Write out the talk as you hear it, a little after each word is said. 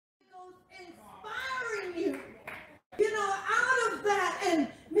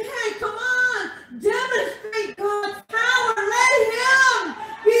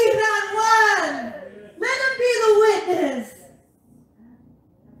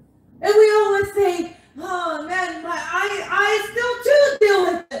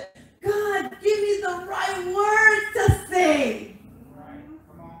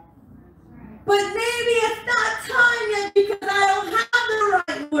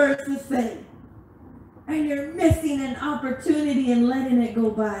words to say. And you're missing an opportunity and letting it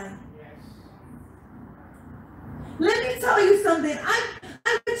go by. Let me tell you something.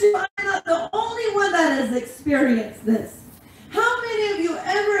 I bet you I'm not the only one that has experienced this. How many of you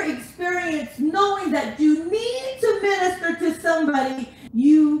ever experienced knowing that you need to minister to somebody,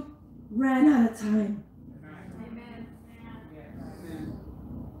 you ran out of time? Amen.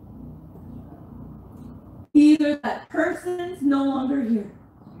 Either that person's no longer here,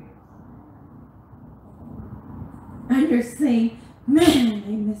 and you're saying, man,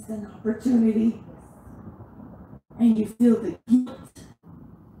 I missed an opportunity. And you feel the guilt,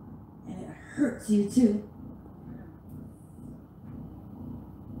 and it hurts you too.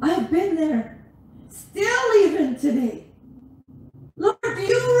 I've been there, still even today. Lord, do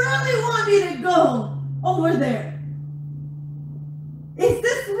you really want me to go over there? Is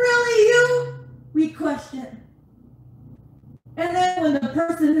this really you? We question. And then when the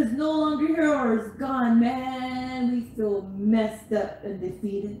person is no longer here or is gone, man, we feel messed up and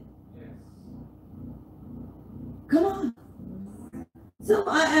defeated. Come on. So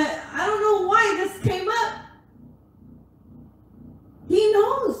I don't know why this came up. He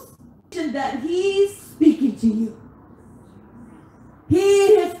knows that he's speaking to you. He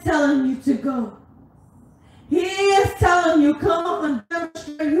is telling you to go. He is telling you, come on,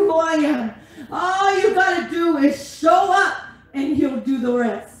 demonstrate who I am. All you got to do is show up and he'll do the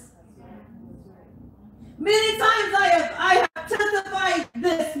rest. Many times I have testified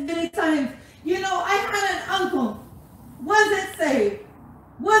this many times. You know, I had an uncle, wasn't saved,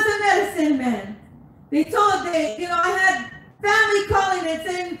 was a medicine man. I had family calling and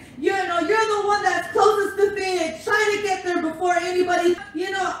saying, you're the one that's closest to me and trying to get there before anybody, he's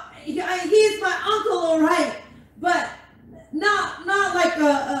my uncle, all right, but not like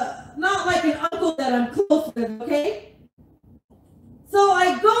an uncle that I'm close with, okay? So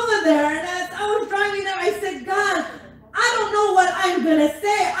I go in there, and as I was driving there, I said, God, I don't know what I'm going to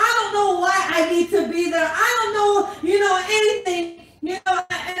say. I don't know why I need to be there. I don't know, anything,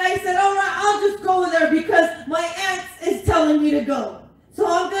 and I said, all right, I'll just go there because my aunt is telling me to go. So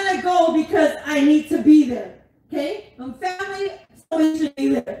I'm going to go because I need to be there, okay? I'm family, so we should be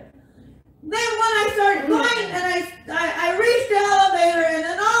there. Then when I started going and I reached the elevator and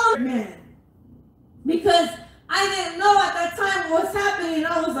then man, because I didn't know at that time what was happening.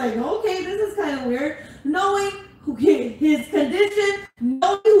 I was like, okay, this is kind of weird. Knowing his condition,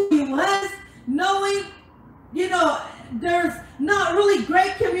 knowing who he was, knowing, there's not really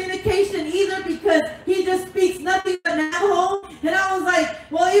great communication either because he just speaks nothing but Navajo. And I was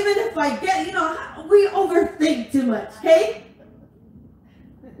like, well, even if I get, we overthink too much, okay?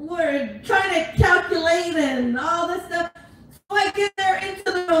 We're trying to calculate and all this stuff. So I get there into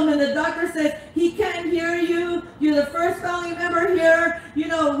the room and the doctor says, he can't hear you. You're the first family member here.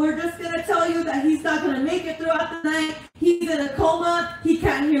 We're just going to tell you that he's not going to make it throughout the night. He's in a coma. He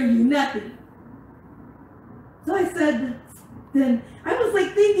can't hear you, nothing. So I said, then I was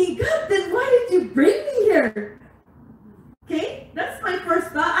like thinking, God, then why did you bring me here? Okay, that's my first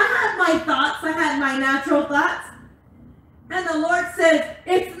thought. I had my thoughts. I had my natural thoughts. And the Lord says,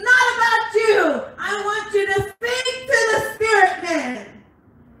 it's not about you. I want you to speak to the spirit man.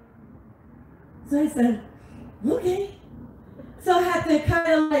 So I said, okay. So I had to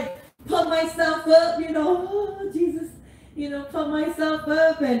kind of like pump myself up, oh, Jesus, pump myself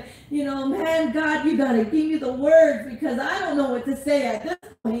up and, man, God, you got to give me the words because I don't know what to say at this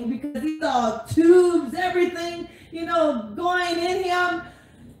point because he's all tubes, everything, going in him.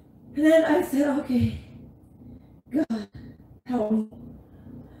 And then I said, okay, God, help me.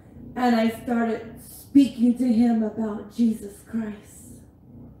 And I started speaking to him about Jesus Christ,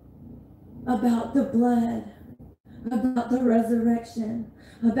 about the blood, about the resurrection,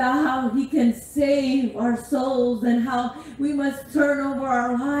 about how he can save our souls and how we must turn over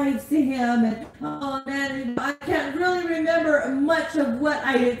our lives to him. And oh man, I can't really remember much of what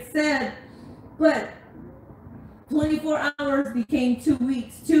I had said, but 24 hours became 2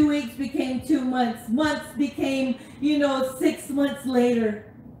 weeks. 2 weeks became 2 months. Months became, 6 months later.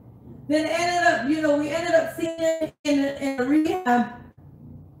 Then we ended up seeing it in a rehab.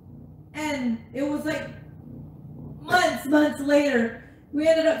 And it was like months later, we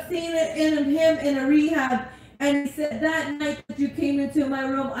ended up seeing it in him in a rehab. And he said, that night that you came into my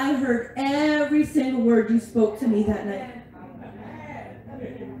room, I heard every single word you spoke to me that night.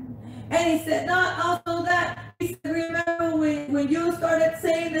 And he said, not also that, he said, remember when you started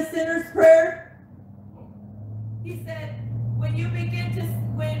saying the sinner's prayer? He said, when you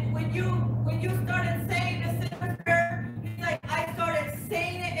started saying the sinner's prayer, he's like, I started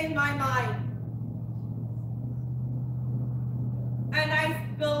saying it in my mind. And I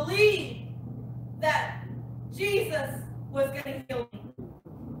feel was going to heal me.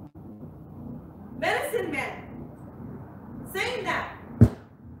 Medicine man saying that.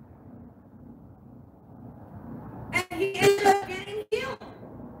 And he ended up getting healed.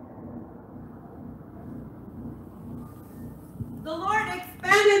 The Lord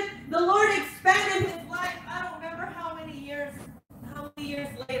expanded his life. I don't remember how many years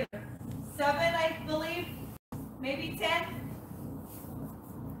later. 7, I believe, maybe 10.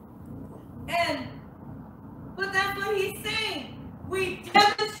 But that's what he's saying. We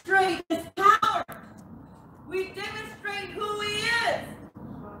demonstrate his power. We demonstrate who he is.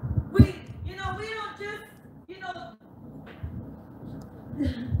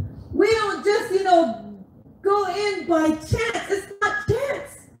 We don't just go in by chance. It's not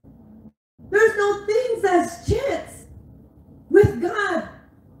chance. There's no things as chance with God.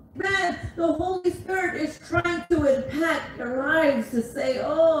 Man, the Holy Spirit is trying to impact your lives to say,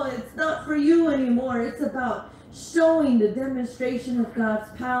 oh, it's not for you anymore. It's about showing the demonstration of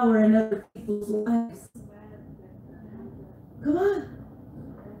God's power in other people's lives. Come on.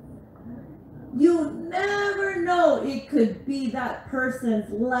 You never know. It could be that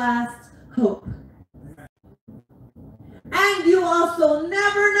person's last hope. And you also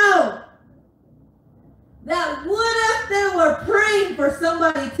never know that what if they were praying for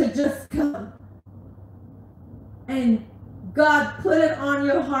somebody to just come and God put it on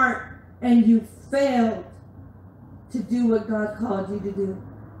your heart and you failed to do what God called you to do.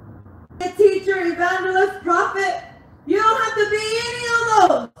 A teacher, evangelist, prophet, you don't have to be any of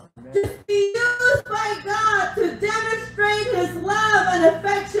those. Just be used by God to demonstrate his love and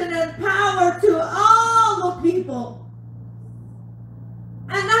affection and power to all the people.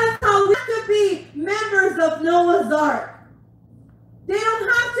 And that's how we have to be members of Noah's Ark. They don't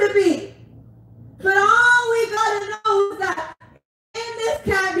have to be. But all we got to know is that in this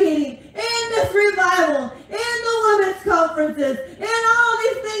camp meeting, in this revival, in the women's conferences, in all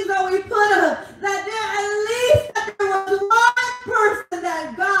these things that we put up, that there was one person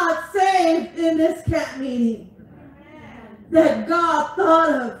that God saved in this camp meeting. That God thought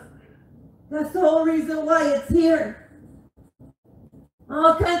of. That's the whole reason why it's here.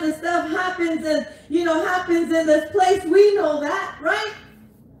 All kinds of stuff happens and, happens in this place. We know that, right?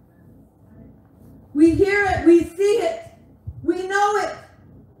 We hear it. We see it. We know it.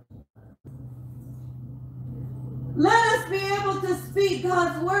 Let us be able to speak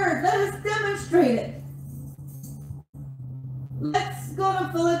God's word. Let us demonstrate it. Let's go to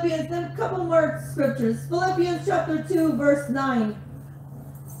Philippians, then a couple more scriptures. Philippians chapter 2, verse 9.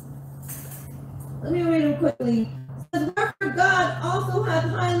 Let me read them quickly. It says, wherefore God also hath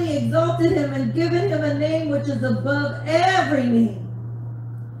highly exalted him and given him a name which is above every name,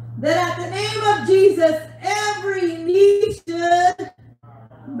 that at the name of Jesus every knee should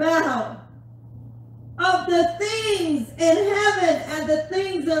bow, of the things in heaven and the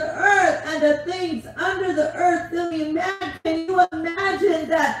things on earth and the things under the earth. Can you imagine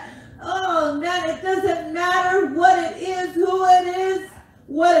that? Oh man, it doesn't matter what it is, who it is,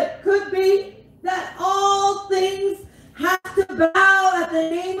 what it could be, that all things have to bow at the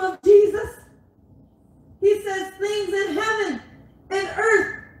name of Jesus. He says things in heaven and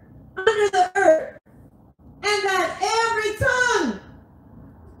earth, under the earth, and that every tongue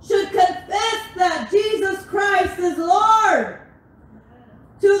should confess that Jesus Christ is Lord,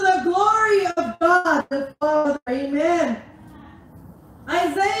 to the glory of God the Father. Amen.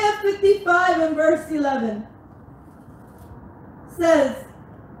 Isaiah 55 and verse 11 says,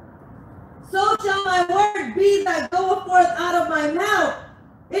 so shall my word be that goeth forth out of my mouth.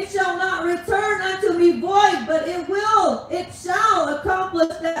 It shall not return unto me void, but it shall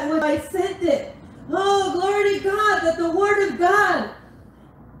accomplish that which I sent it. Oh, glory to God, that the word of God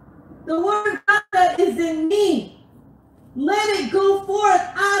that is in me, let it go forth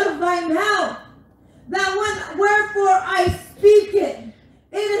out of my mouth. That wherefore I speak it,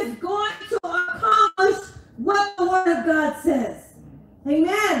 it is going to accomplish what the word of God says.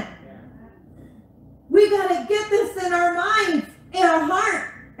 Amen. We got to get this in our minds, in our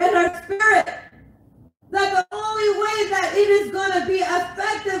heart, in our spirit. That the only way that it is going to be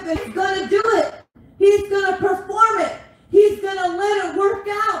effective is He's going to do it. He's going to perform it. He's going to let it work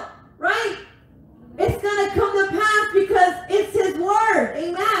out, right? It's going to come to pass because it's His word.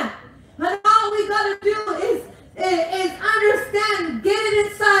 Amen. And all we got to do is understand, get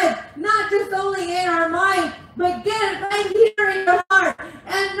it inside, not just only in our mind, but get it right here in your heart.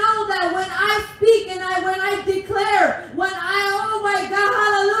 And know that when I speak and when I declare, oh my God,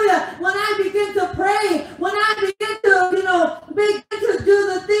 hallelujah, when I begin to pray, when I begin to do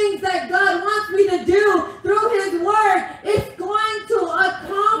the things that God wants me to do through His word, it's going to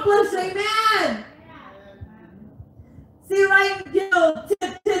accomplish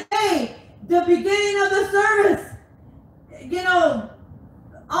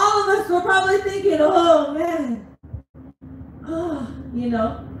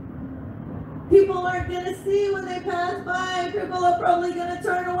People aren't going to see when they pass by. People are probably going to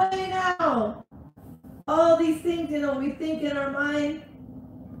turn away now. All these things, you know, we think in our mind.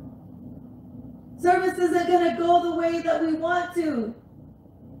 Service isn't going to go the way that we want to.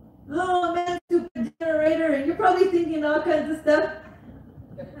 Oh, man, stupid generator. And you're probably thinking all kinds of stuff.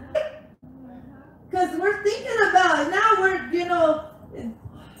 Because we're thinking about, now we're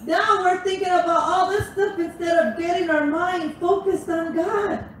thinking about all this stuff instead of getting our mind focused on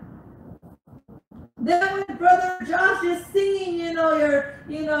God. Then when Brother Josh is singing,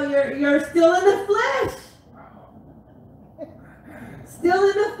 you're still in the flesh. Still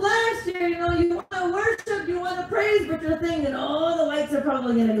in the flesh. You want to worship, you want to praise, but you're thinking, oh, the lights are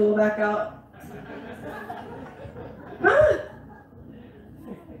probably going to go back out. Huh?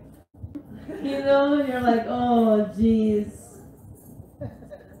 You're like, oh, jeez.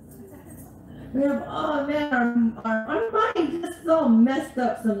 We have, oh man, our mind just so messed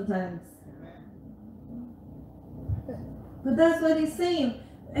up sometimes. But that's what he's saying.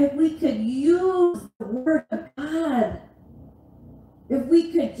 If we could use the word of God, if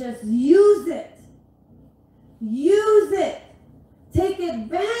we could just use it, take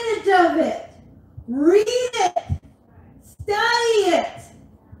advantage of it, read it, study it,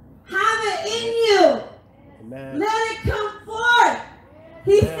 have it in you, amen. Let it come forth.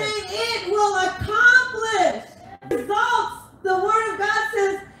 He's saying it will accomplish results. The word of God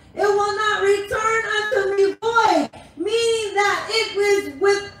says it will not return unto me void, meaning that it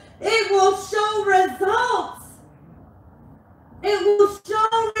will show results. It will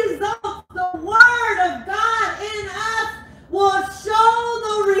show results. The word of God in us will show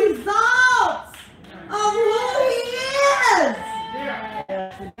the results of who he is.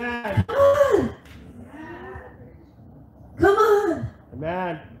 Come on.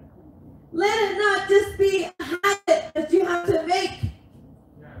 Amen. Let it not just be a habit that you have to make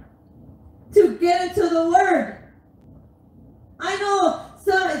to get into the word. I know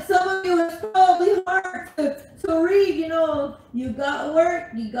some of you it's probably hard to read. You got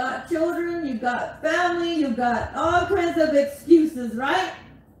work, you got children, you got family, you got all kinds of excuses, right?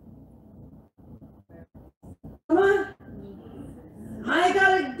 Come on. I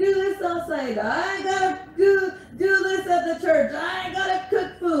gotta do this outside. I gotta do this at the church. I gotta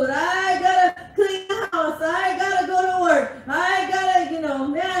cook food. I gotta clean the house. I gotta go to work. I gotta,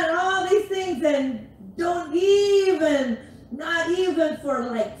 all these things, and not even for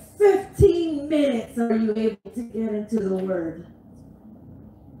like 15 minutes are you able to get into the word.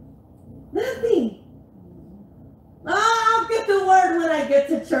 Nothing. I'll get the word when I get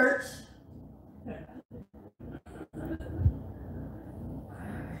to church.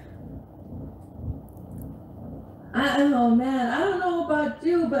 Oh man, I don't know about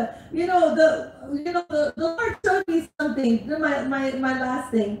you, but the Lord showed me something. My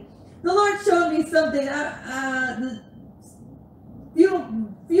last thing, the Lord showed me something.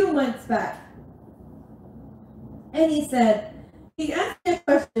 Few months back, and he asked me a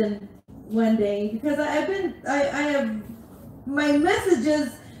question one day because my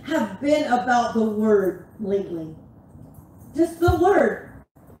messages have been about the word lately, just the word.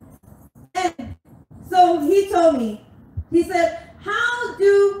 And so he told me, he said, how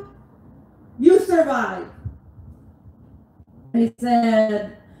do you survive? I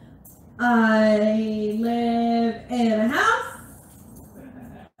said, I live in a house.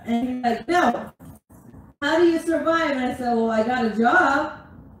 And he's like, no. How do you survive? And I said, well, I got a job.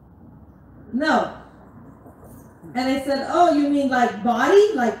 No. And I said, oh, you mean like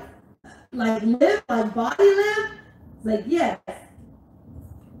body? Like live? Like body live? It's like, yes.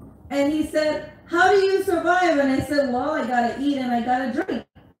 And he said, how do you survive? And I said, well, I gotta eat and I gotta drink.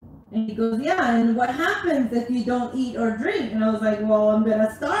 And he goes, yeah, and what happens if you don't eat or drink? And I was like, well, I'm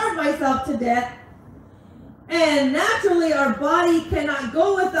gonna starve myself to death. And naturally, our body cannot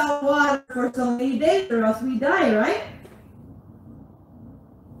go without water for so many days or else we die, right?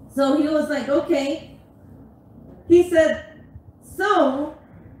 So he was like, okay. He said, so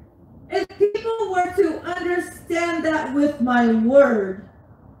if people were to understand that with my word,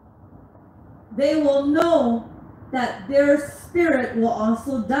 they will know that their spirit will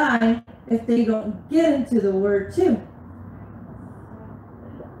also die if they don't get into the word too.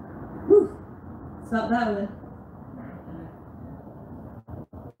 Whew. Stop that one.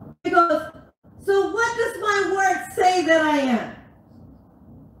 He goes, so what does my word say that I am?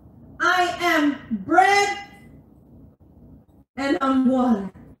 I am bread and I'm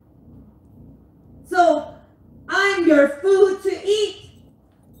water. So I'm your food to eat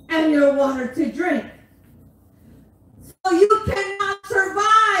and your water to drink. So you cannot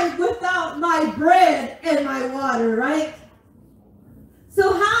survive without my bread and my water, right?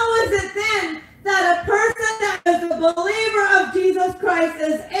 So how is it then that a person that is a believer of Jesus Christ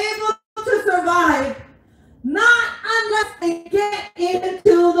is able to survive, not unless they get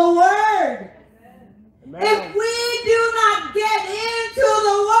into the Word. Amen. If we do not get into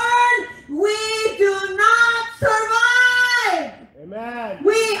the Word, we do not survive. Amen.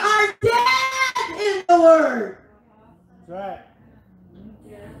 We are dead in the Word. That's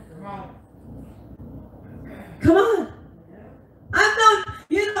right. Come on. I've known,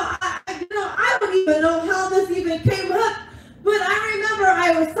 I don't even know how this even came up, but I remember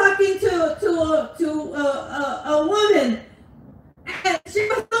I was talking to a woman, and she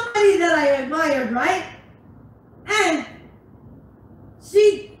was somebody that I admired, right? And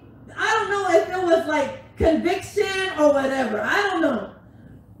I don't know if it was like conviction or whatever, I don't know.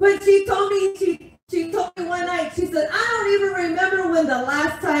 But she told me one night, she said, I don't even remember when the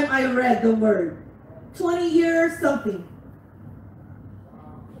last time I read the Word. 20 years, something.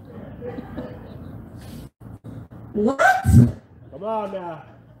 What? Come on now.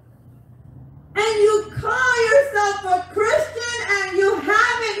 And you call yourself a Christian and you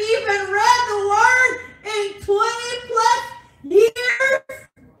haven't even read the Word in 20 plus years?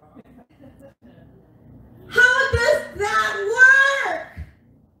 How does that work?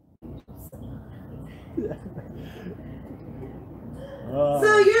 So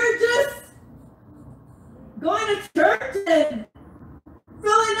you're just going to church and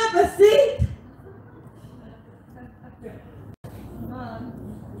filling up a seat?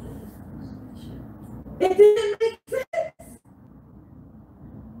 It didn't make sense.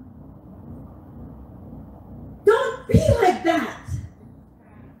 Don't be like that.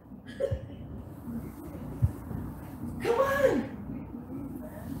 Come on.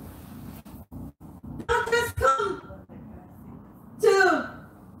 Don't just come to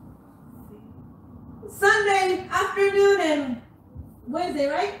Sunday afternoon and Wednesday,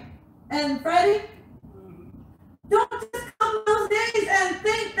 right? And Friday. Don't just come those days and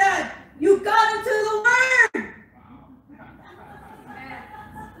think that you got into the Word.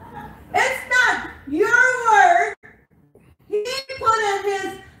 It's not your Word. He put in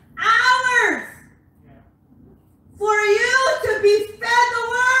His hours for you to be fed the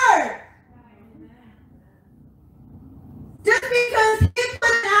Word. Just because He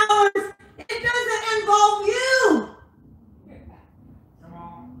put in hours, it doesn't involve you.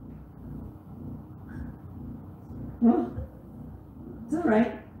 Well, it's all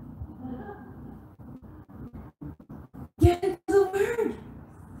right. Get into the Word.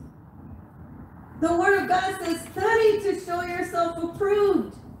 The Word of God says, study to show yourself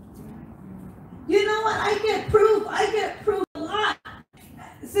approved. You know what? I get proof a lot.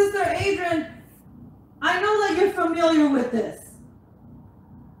 Sister Adrienne, I know that you're familiar with this.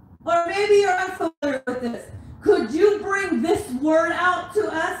 Or maybe you're unfamiliar with this. Could you bring this word out to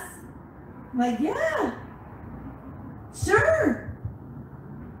us? Like, yeah. Sure.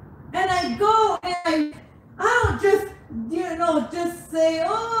 And I go and I don't just, just say,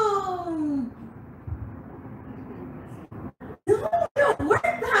 oh. No, it don't work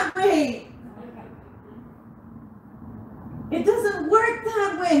that way. It doesn't work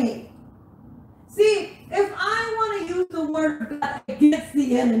that way. See, if I want to use the Word of God against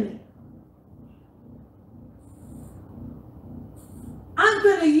the enemy, I'm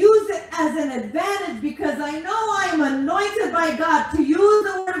going to use it as an advantage because I know I'm anointed by God to use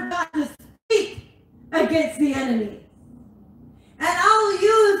the Word of God to speak against the enemy. And I'll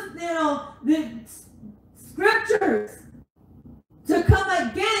use, the scriptures to come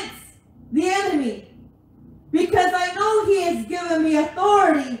against the enemy because I know He has given me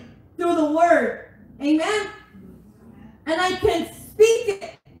authority through the Word. Amen? And I can speak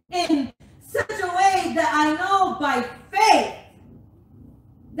it in such a way that I know by faith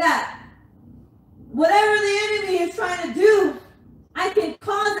that whatever the enemy is trying to do, I can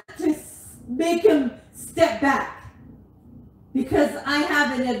cause it to make him step back because I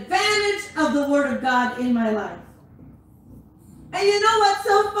have an advantage of the Word of God in my life. And you know what's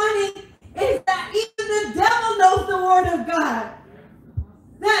so funny is that even the devil knows the Word of God.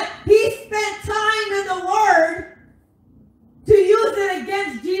 That he spent time in the Word to use it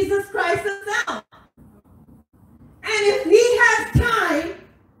against Jesus Christ Himself. And if he has time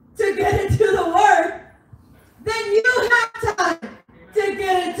to get into the Word, then you have time to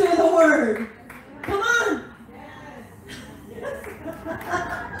get into the Word. Come on.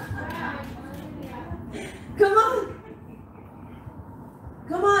 Come on.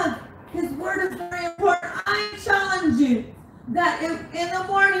 Come on. His Word is very important. I challenge you that if in the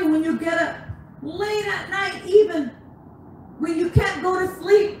morning when you get up, late at night even, when you can't go to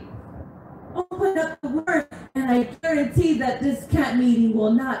sleep, open up the Word, and I guarantee guarantee that this camp meeting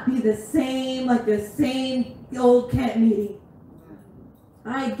will not be the same, like the same old camp meeting.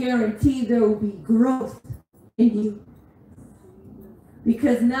 I guarantee there will be growth in you.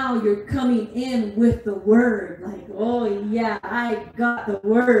 Because now you're coming in with the word. Like, oh yeah, I got the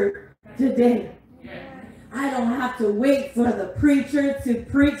word today. I don't have to wait for the preacher to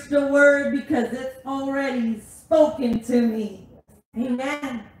preach the word because it's already spoken to me.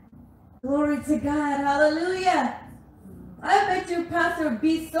 Amen. Glory to God. Hallelujah. I bet you, Pastor, would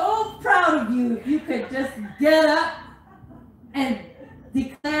be so proud of you if you could just get up and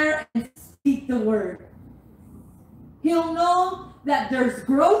declare and speak the word. He'll know that there's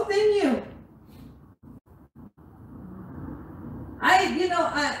growth in you.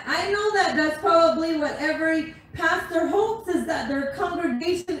 I know that that's probably what every pastor hopes, is that their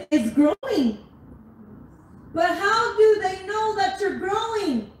congregation is growing. But how do they know that you're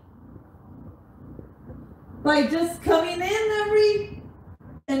growing? By just coming in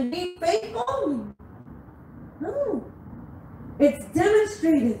and being faithful? No. It's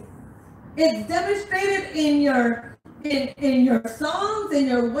demonstrated. It's demonstrated in your songs, in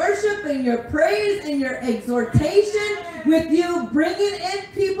your worship, in your praise, in your exhortation, with you bringing in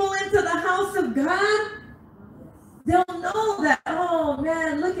people into the house of God. They'll know that, oh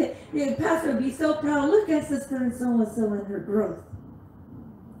man, look at, Pastor would be so proud. Look at sister and so in her growth.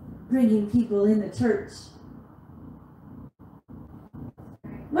 Bringing people in the church.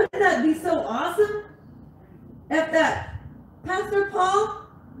 Wouldn't that be so awesome? If that Pastor Paul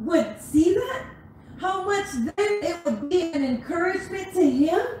would see that, how much then it would be an encouragement to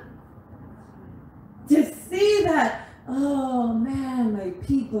him to see that, oh man, my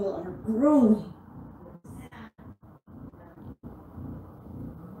people are growing.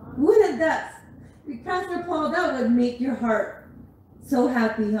 Wouldn't that, Pastor Paul, that would make your heart so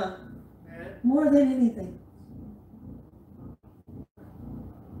happy, huh? More than anything.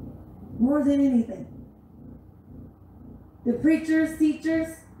 More than anything. The preachers, teachers,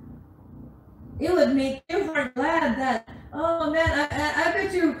 it would make your heart glad that, oh man, I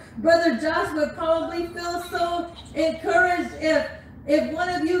bet you Brother Josh would probably feel so encouraged if one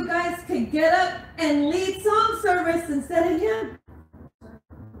of you guys could get up and lead song service instead of him.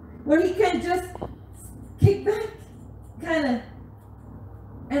 Where he can just kick back, kind of,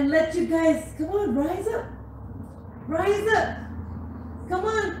 and let you guys, come on, rise up. Rise up. Come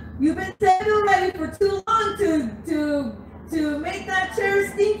on, you've been sitting already for too long to make that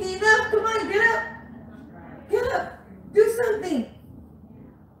chair stinky enough. Come on, get up. Get up. Do something.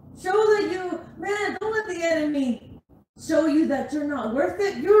 Show that you, man, don't let the enemy show you that you're not worth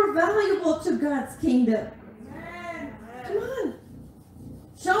it. You're valuable to God's kingdom. Come on.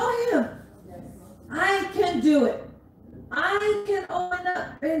 Show him. I can do it. I can open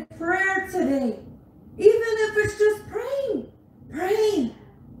up in prayer today. Even if it's just praying. Praying.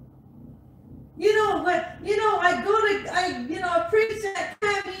 You know what? I preach at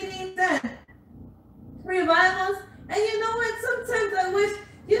camp meetings and revivals, and you know what? Sometimes I wish,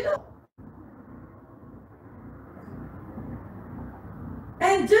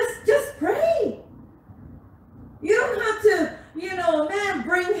 and just pray. You don't have to, man,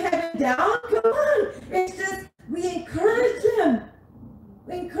 bring heaven down. Come on. It's just, we encourage them.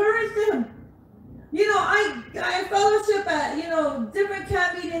 We encourage them. I fellowship at, different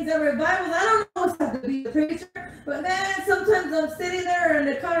camp meetings and revivals. I don't always have to be a preacher, but man, sometimes I'm sitting there in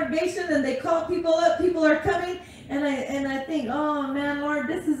the congregation and they call people up, people are coming, and I think, oh man, Lord,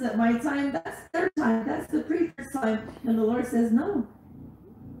 this isn't my time, that's their time, that's the preacher's time. And the Lord says, no,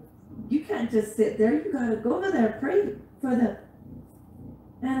 you can't just sit there, you gotta go over there, pray for them.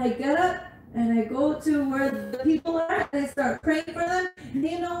 And I get up and I go to where the people are and I start praying for them. And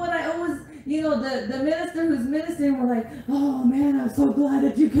you know what? I always, the minister who's ministering were like, oh man, I'm so glad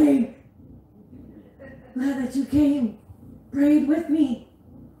that you came. Glad that you came. Prayed with me.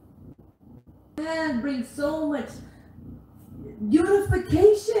 Man, brings so much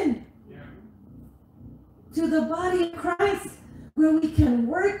unification to the body of Christ where we can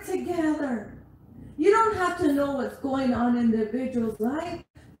work together. You don't have to know what's going on in the individual's life.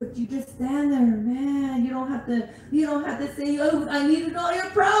 But you just stand there, man. You don't have to say, oh, I need to know your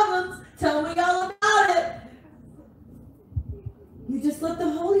problems. Tell me all about it. You just let the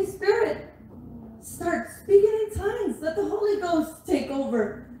Holy Spirit start speaking in tongues. Let the Holy Ghost take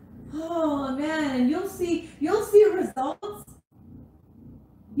over. Oh man, and you'll see results.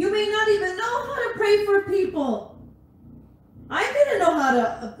 You may not even know how to pray for people. I didn't know how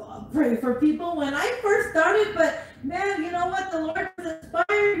to pray for people when I first started, but man, you know what? The Lord has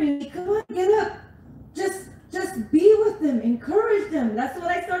inspired me. Come on, get up. Just be with them. Encourage them. That's what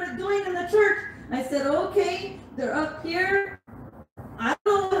I started doing in the church. I said, okay, They're up here. I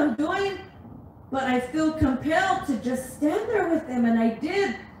don't know what I'm doing, but I feel compelled to just stand there with them. And I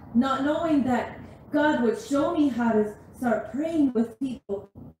did, not knowing that God would show me how to start praying with people.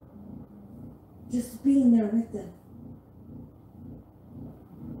 Just being there with them.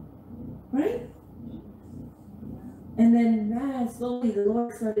 Right? And then, man, slowly the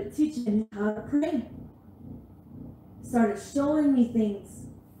Lord started teaching me how to pray. Started showing me things.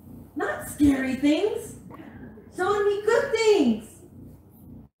 Not scary things. Showing me good things.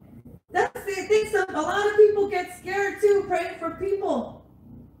 That's the thing. A lot of people get scared too, praying for people.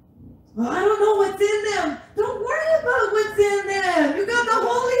 Well, I don't know what's in them. Don't worry about what's in them. You got the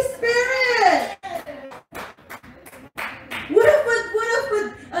Holy Spirit. What if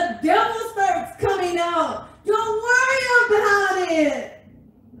a devil starts coming out? Don't worry about it.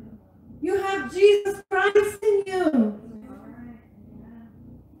 You have Jesus Christ in you.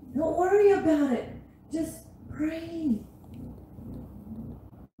 Don't worry about it. Just pray.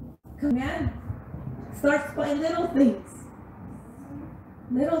 Come on. Start by little things.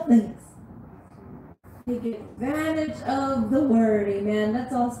 Little things. Take advantage of the word. Amen.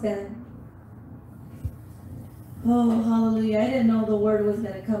 Let's all stand. Oh, hallelujah. I didn't know the word was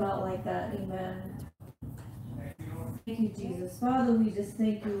going to come out like that. Amen. Thank you, Jesus. Father, we just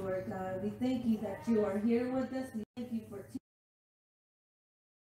thank you, Lord God. We thank you that you are here with us. We thank you for